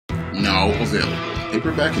Now available.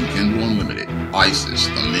 Paperback and Kindle Unlimited. ISIS,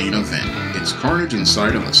 the main event. It's carnage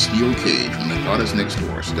inside of a steel cage when the goddess next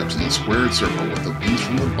door steps in the squared circle with the beast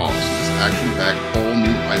from the boss in this action-packed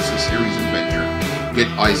all-new ISIS series adventure. Get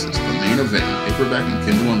ISIS, the main event, paperback and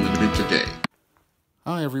Kindle Unlimited today.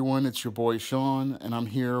 Hi everyone, it's your boy Shawn, and I'm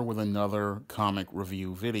here with another comic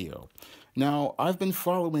review video. Now, I've been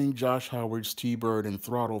following Josh Howard's T-Bird and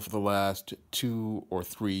Throttle for the last 2 or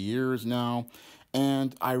 3 years now,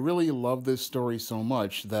 and I really love this story so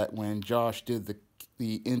much that when Josh did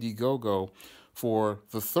the Indiegogo for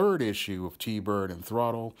the 3rd issue of T-Bird and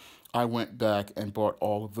Throttle, I went back and bought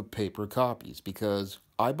all of the paper copies because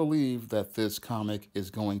I believe that this comic is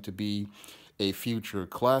going to be a future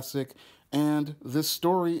classic. And this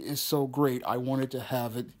story is so great, I wanted to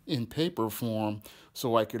have it in paper form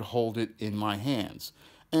so I could hold it in my hands.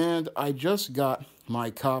 And I just got my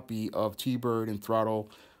copy of T-Bird and Throttle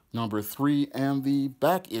number 3 and the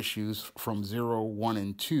back issues from 0, 1,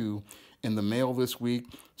 and 2 in the mail this week.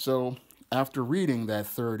 So after reading that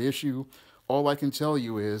 3rd issue, all I can tell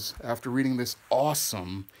you is, after reading this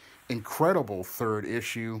awesome, incredible 3rd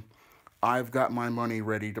issue, I've got my money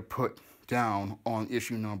ready to put down on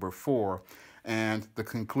issue number 4 and the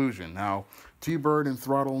conclusion. Now, T-Bird and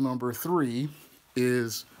Throttle number 3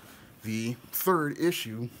 is the 3rd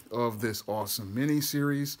issue of this awesome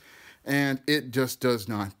miniseries, and it just does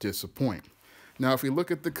not disappoint. Now, if we look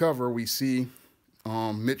at the cover, we see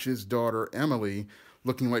Mitch's daughter, Emily,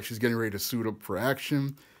 looking like she's getting ready to suit up for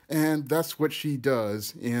action, and that's what she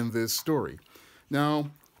does in this story. Now,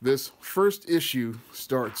 this first issue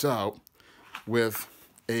starts out with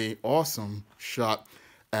an awesome shot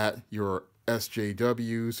at your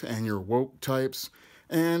SJWs and your woke types,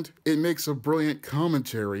 and it makes a brilliant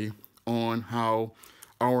commentary on how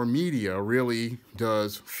our media really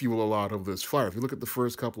does fuel a lot of this fire. If you look at the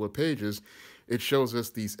first couple of pages, it shows us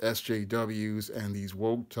these SJWs and these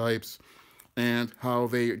woke types and how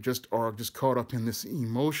they just are caught up in this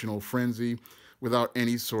emotional frenzy without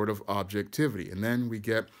any sort of objectivity. And then we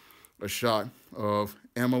get a shot of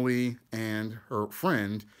Emily and her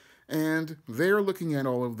friend, and they're looking at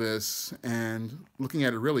all of this and looking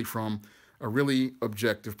at it really from a really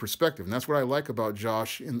objective perspective. And that's what I like about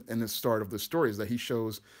Josh in the start of the story, is that he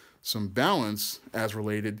shows some balance as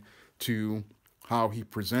related to how he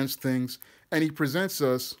presents things, and he presents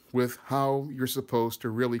us with how you're supposed to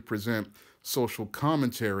really present social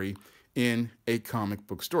commentary in a comic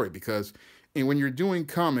book story. Because when you're doing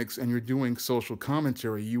comics and you're doing social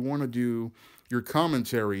commentary, you want to do your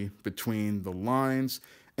commentary between the lines,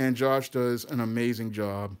 and Josh does an amazing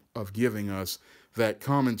job of giving us that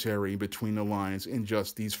commentary between the lines in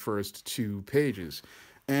just these first 2 pages.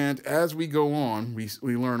 And as we go on, we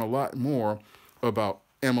learn a lot more about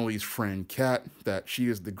Emily's friend Kat, that she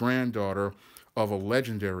is the granddaughter of a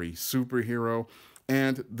legendary superhero,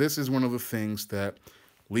 and this is one of the things that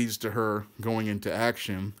leads to her going into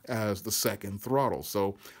action as the second Throttle.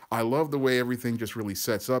 So I love the way everything just really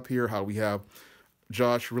sets up here, how we have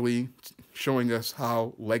Josh really showing us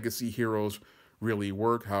how legacy heroes really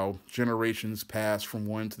work, how generations pass from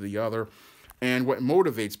one to the other, and what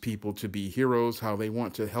motivates people to be heroes, how they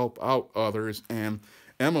want to help out others, and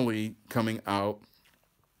Emily coming out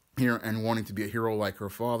here and wanting to be a hero like her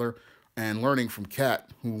father, and learning from Kat,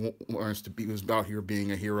 who learns to be, who's out here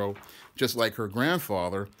being a hero, just like her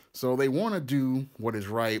grandfather. So they want to do what is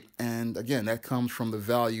right, and again, that comes from the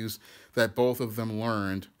values that both of them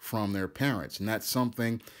learned from their parents. And that's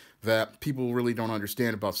something that people really don't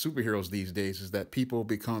understand about superheroes these days, is that people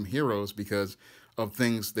become heroes because of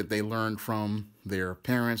things that they learned from their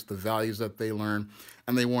parents, the values that they learn,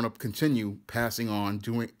 and they want to continue passing on,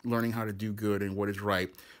 learning how to do good and what is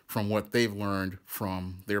right from what they've learned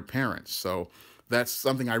from their parents. So that's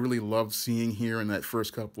something I really love seeing here in that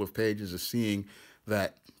first couple of pages, is seeing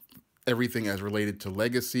that everything as related to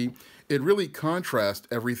legacy. It really contrasts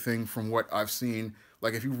everything from what I've seen.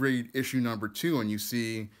 Like if you read issue number 2 and you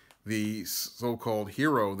see the so-called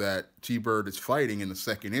hero that T-Bird is fighting in the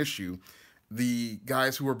 2nd issue, the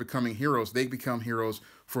guys who are becoming heroes, they become heroes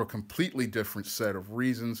for a completely different set of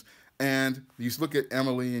reasons. And you look at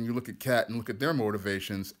Emily and you look at Kat and look at their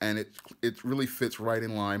motivations, and it really fits right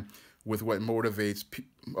in line with what motivates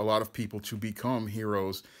a lot of people to become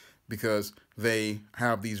heroes, because they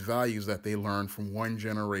have these values that they learn from one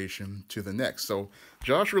generation to the next. So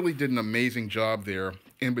Josh really did an amazing job there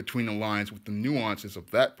in between the lines with the nuances of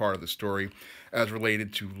that part of the story as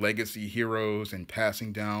related to legacy heroes and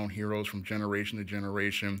passing down heroes from generation to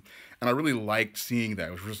generation. And I really liked seeing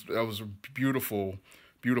that. That was a beautiful,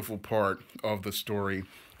 beautiful part of the story,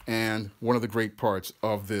 and one of the great parts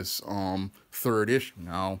of this 3rd issue.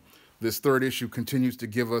 Now, this third issue continues to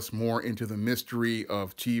give us more into the mystery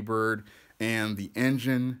of T-Bird and the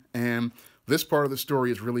engine. And this part of the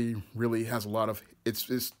story is really has a lot of, it's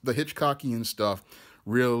the Hitchcockian stuff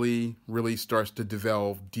really starts to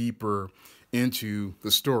delve deeper into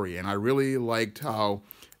the story. And I really liked how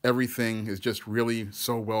everything is just really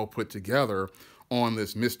so well put together on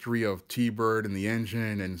this mystery of T-Bird and the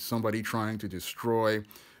engine and somebody trying to destroy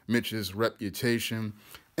Mitch's reputation.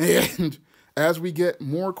 And as we get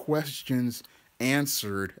more questions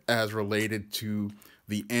answered as related to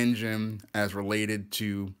the engine, as related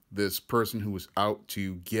to this person who was out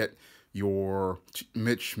to get your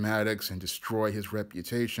Mitch Maddox and destroy his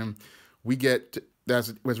reputation, we get,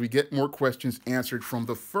 as we get more questions answered from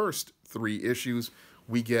the first three issues,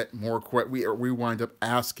 we get more we wind up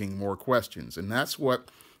asking more questions. And that's what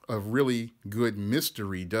a really good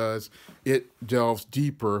mystery does. It delves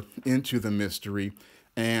deeper into the mystery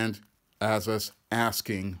and has us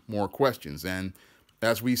asking more questions. And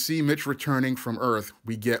as we see Mitch returning from Earth,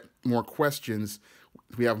 we get more questions.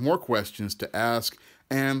 We have more questions to ask.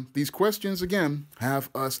 And these questions, again, have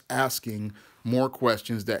us asking more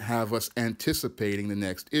questions that have us anticipating the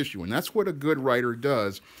next issue. And that's what a good writer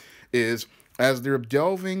does, is as they're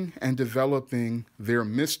delving and developing their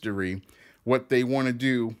mystery, what they want to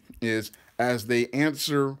do is, as they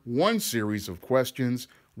answer one series of questions,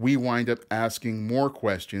 we wind up asking more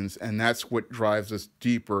questions, and that's what drives us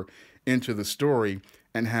deeper into the story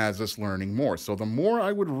and has us learning more. So the more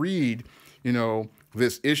I would read,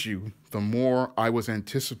 this issue, the more I was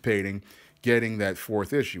anticipating getting that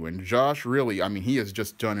fourth issue. And Josh really, he has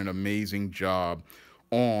just done an amazing job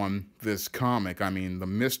on this comic. The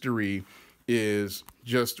mystery is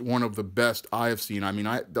just one of the best I have seen.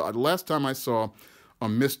 The last time I saw a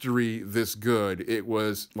mystery this good, it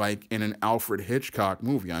was like in an Alfred Hitchcock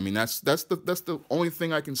movie. That's the only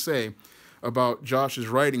thing I can say about Josh's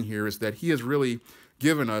writing here, is that he has really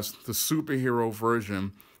given us the superhero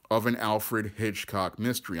version of an Alfred Hitchcock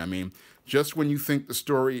mystery. Just when you think the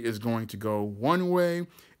story is going to go one way,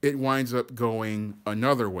 it winds up going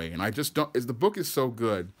another way. And I just don't, as the book is so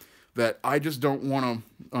good that I just don't want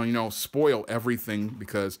to, spoil everything,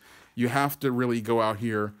 because you have to really go out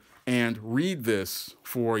here and read this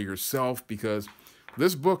for yourself, because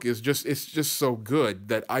this book is it's just so good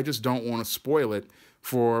that I just don't want to spoil it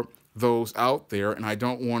for those out there, and I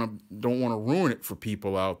don't want to ruin it for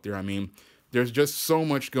people out there. There's just so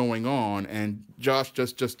much going on, and Josh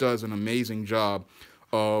just does an amazing job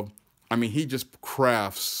of, he just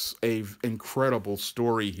crafts a incredible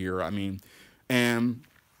story here. And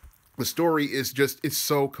the story is it's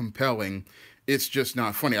so compelling. It's just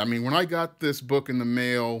not funny. When I got this book in the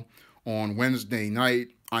mail on Wednesday night,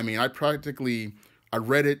 I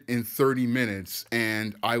read it in 30 minutes,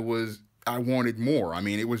 and I wanted more.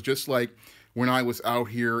 It was just like when I was out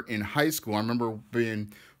here in high school. I remember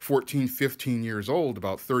being 14, 15 years old,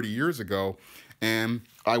 about 30 years ago, and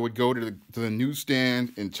I would go to the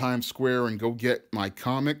newsstand in Times Square and go get my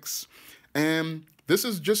comics. And this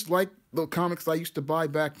is just like the comics I used to buy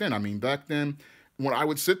back then. Back then, when I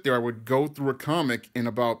would sit there, I would go through a comic in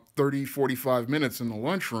about 30, 45 minutes in the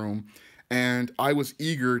lunchroom, and I was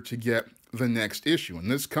eager to get the next issue. And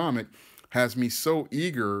this comic has me so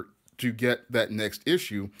eager to get that next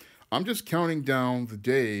issue. I'm just counting down the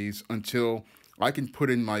days until I can put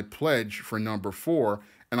in my pledge for number 4.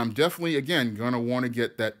 And I'm definitely, again, going to want to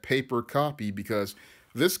get that paper copy, because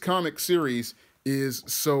this comic series is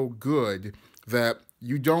so good that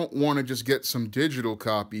you don't want to just get some digital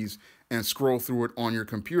copies and scroll through it on your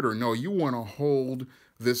computer. No, you want to hold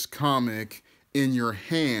this comic in your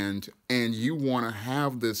hand, and you want to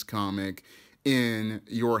have this comic in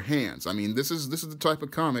your hands. This is the type of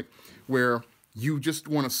comic where you just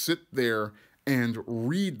want to sit there and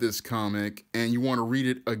read this comic, and you want to read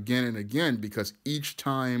it again and again, because each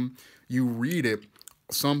time you read it,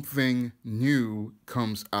 something new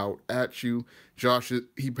comes out at you. Josh,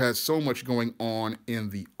 he has so much going on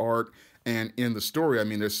in the art and in the story.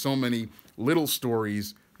 There's so many little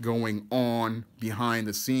stories going on behind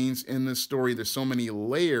the scenes in this story. There's so many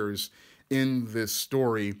layers in this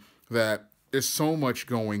story that there's so much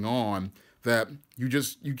going on that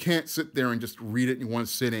you can't sit there and just read it in one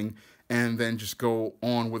sitting and then just go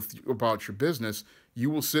on about your business. You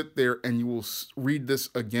will sit there and you will read this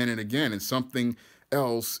again and again, and something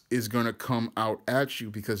else is going to come out at you,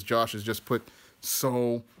 because Josh has just put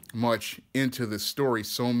so much into this story,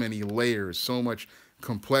 so many layers, so much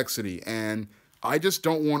complexity. And I just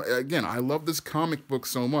don't want, again, I love this comic book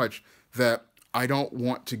so much that I don't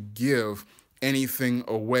want to give anything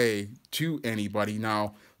away to anybody.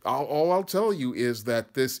 Now, all I'll tell you is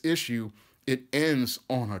that this issue, it ends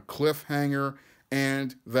on a cliffhanger,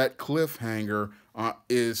 And that cliffhanger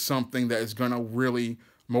is something that is going to really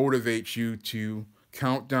motivate you to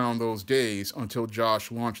count down those days until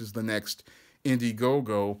Josh launches the next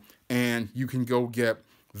Indiegogo, and you can go get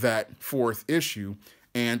that fourth issue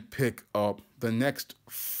and pick up the next,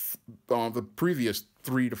 the previous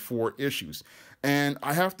 3 to 4 issues. And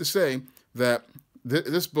I have to say that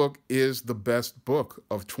this book is the best book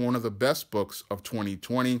of one of the best books of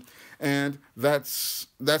 2020, and that's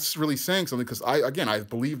really saying something, because I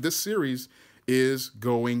believe this series is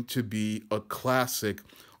going to be a classic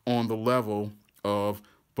on the level of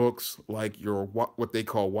books like your what they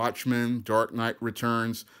call Watchmen, Dark Knight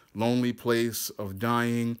Returns, Lonely Place of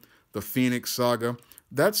Dying, the Phoenix Saga.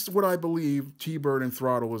 That's what I believe T-Bird and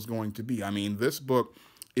Throttle is going to be. I mean, this book,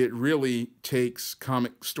 it really takes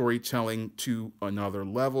comic storytelling to another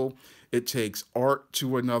level. It takes art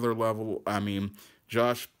to another level. I mean,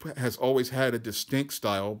 Josh has always had a distinct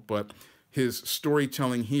style, but his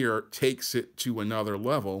storytelling here takes it to another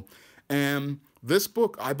level. And this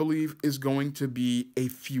book, I believe, is going to be a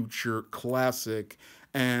future classic.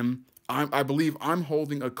 And I believe I'm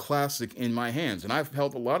holding a classic in my hands. And I've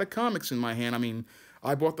held a lot of comics in my hand. I mean,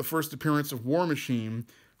 I bought the first appearance of War Machine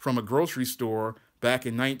from a grocery store back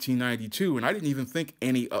in 1992, and I didn't even think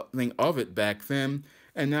anything of it back then.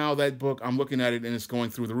 And now that book, I'm looking at it and it's going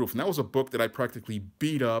through the roof. And that was a book that I practically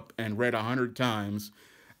beat up and read 100 times.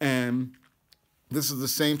 And this is the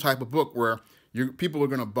same type of book where people are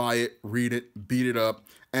going to buy it, read it, beat it up,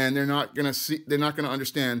 and they're not going to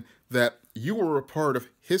understand that you were a part of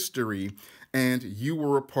history and you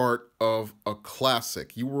were a part of a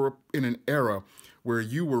classic. You were in an era where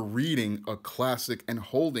you were reading a classic and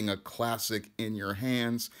holding a classic in your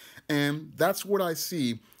hands. And that's what I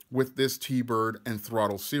see with this T-Bird and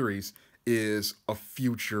Throttle series, is a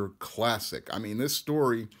future classic. I mean, this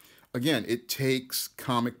story, again, it takes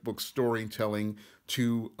comic book storytelling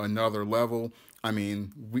to another level. I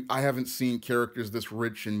mean, I haven't seen characters this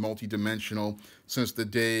rich and multidimensional since the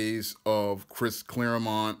days of Chris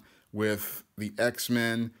Claremont with the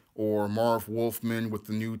X-Men, or Marv Wolfman with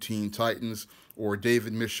the New Teen Titans, or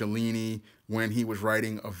David Michelini when he was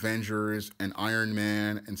writing Avengers and Iron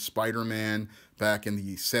Man and Spider-Man back in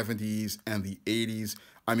the 70s and the 80s.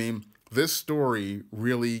 I mean, this story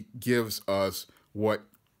really gives us what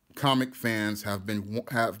comic fans have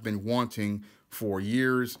been wanting for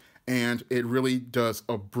years, and it really does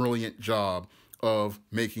a brilliant job of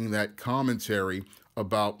making that commentary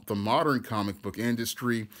about the modern comic book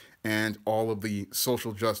industry and all of the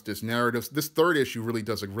social justice narratives. This third issue really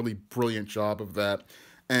does a really brilliant job of that.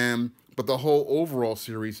 But the whole overall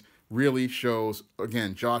series really shows,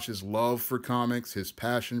 again, Josh's love for comics, his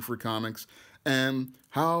passion for comics, and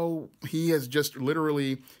how he has just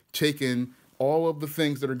literally taken all of the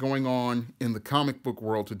things that are going on in the comic book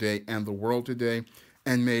world today and the world today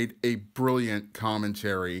and made a brilliant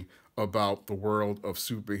commentary about the world of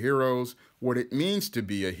superheroes, what it means to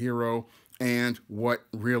be a hero, and what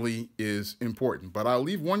really is important. But I'll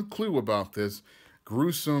leave one clue about this.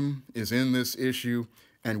 Gruesome is in this issue,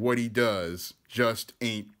 and what he does just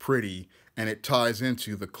ain't pretty, and it ties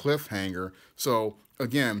into the cliffhanger. So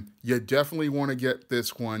again, you definitely want to get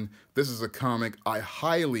this one. This is a comic I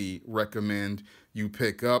highly recommend you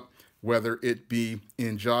pick up, whether it be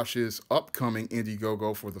in Josh's upcoming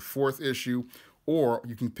Indiegogo for the 4th issue, or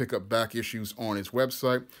you can pick up back issues on his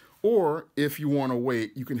website. Or if you want to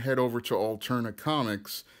wait, you can head over to Alterna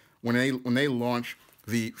Comics. When they launch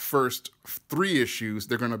the first 3 issues,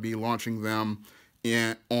 they're going to be launching them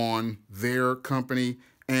on their company,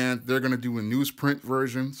 and they're going to do a newsprint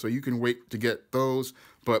version, so you can wait to get those.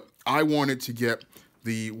 But I wanted to get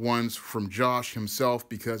the ones from Josh himself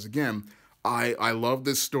because, again, I love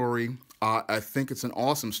this story. I think it's an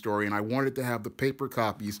awesome story, and I wanted to have the paper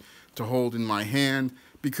copies to hold in my hand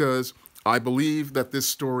because I believe that this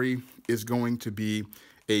story is going to be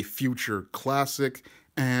a future classic,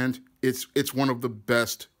 and it's one of the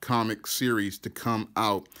best comic series to come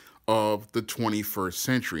out of the 21st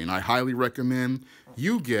century. And I highly recommend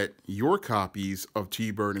you get your copies of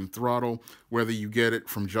T-Bird and Throttle, whether you get it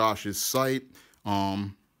from Josh's site,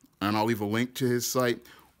 and I'll leave a link to his site,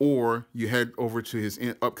 or you head over to his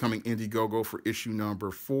upcoming Indiegogo for issue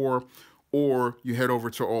number 4, or you head over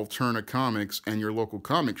to Alterna Comics and your local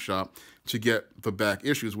comic shop to get the back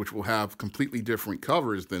issues, which will have completely different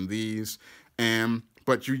covers than these.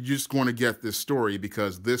 But you're just going to get this story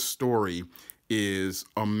because this story is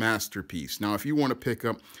a masterpiece. Now, if you want to pick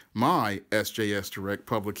up my SJS Direct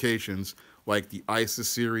publications, like the ISIS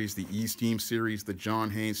series, the E-Steam series, the John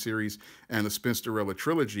Haynes series, and the Spinsterella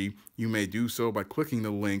trilogy, you may do so by clicking the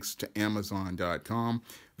links to Amazon.com.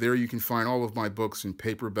 There you can find all of my books in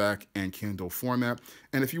paperback and Kindle format.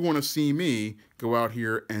 And if you want to see me go out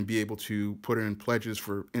here and be able to put in pledges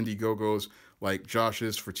for Indiegogos like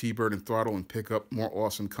Josh's for T-Bird and Throttle and pick up more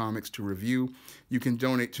awesome comics to review, you can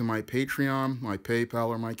donate to my Patreon, my PayPal,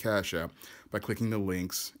 or my Cash App by clicking the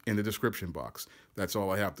links in the description box. That's all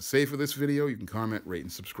I have to say for this video. You can comment, rate,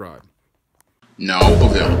 and subscribe. Now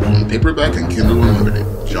available in paperback and Kindle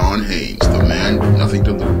Unlimited, John Haynes, the man with nothing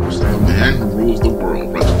to lose. The man who rules the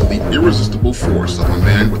world runs into the irresistible force of a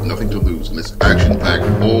man with nothing to lose in this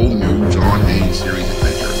action-packed, all-new John Haynes series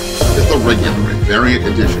adventure. Get the regular and variant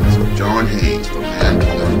editions of John Haynes, the man with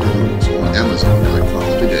nothing to lose on Amazon.